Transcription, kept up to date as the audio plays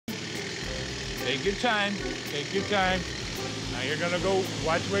Take your time. Take your time. Now you're gonna go,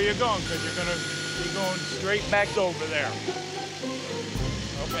 watch where you're going, because you're gonna be going straight back over there.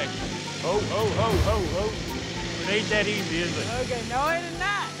 Okay. Ho. It ain't that easy, is it? Okay, no, it is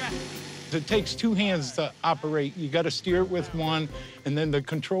not. It takes two hands to operate. You got to steer it with one, and then the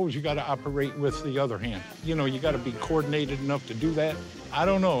controls you got to operate with the other hand. You know, you got to be coordinated enough to do that. I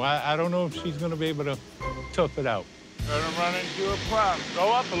don't know. I don't know if she's going to be able to tough it out. Gonna run into a problem.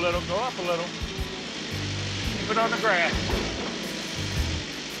 Go up a little, go up a little. Keep it on the grass.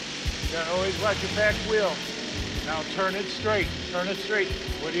 You gotta always watch your back wheel. Now turn it straight, turn it straight.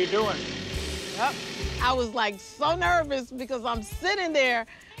 What are you doing? Yep. I was like so nervous because I'm sitting there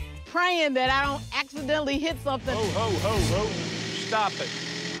praying that I don't accidentally hit something. Ho. Stop it.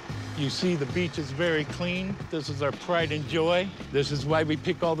 You see the beach is very clean. This is our pride and joy. This is why we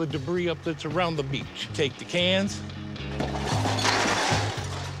pick all the debris up that's around the beach. Take the cans.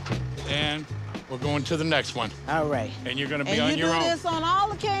 And we're going to the next one. All right. And you're gonna be on your own. And you do this on all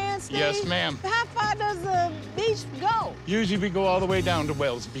the cans, Steve? Yes, ma'am. How far does the beach go? Usually we go all the way down to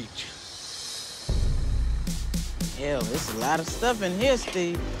Wells Beach. Hell, there's a lot of stuff in here,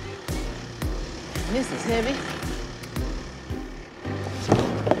 Steve. And this is heavy.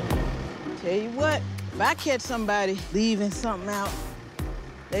 Tell you what, if I catch somebody leaving something out,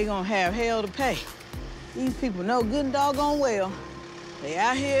 they gonna have hell to pay. These people know good and doggone well. They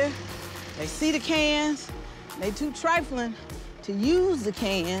out here, they see the cans, they too trifling to use the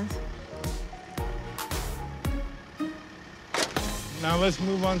cans. Now let's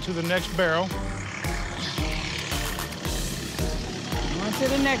move on to the next barrel. On to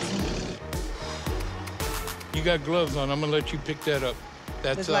the next one. You got gloves on. I'm gonna let you pick that up.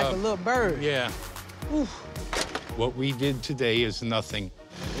 That's It's like a little bird. Yeah. Oof. What we did today is nothing.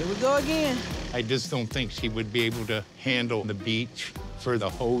 Here we go again. I just don't think she would be able to handle the beach for the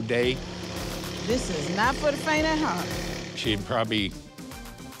whole day. This is not for the faint at heart. She'd probably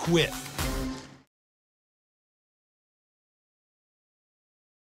quit.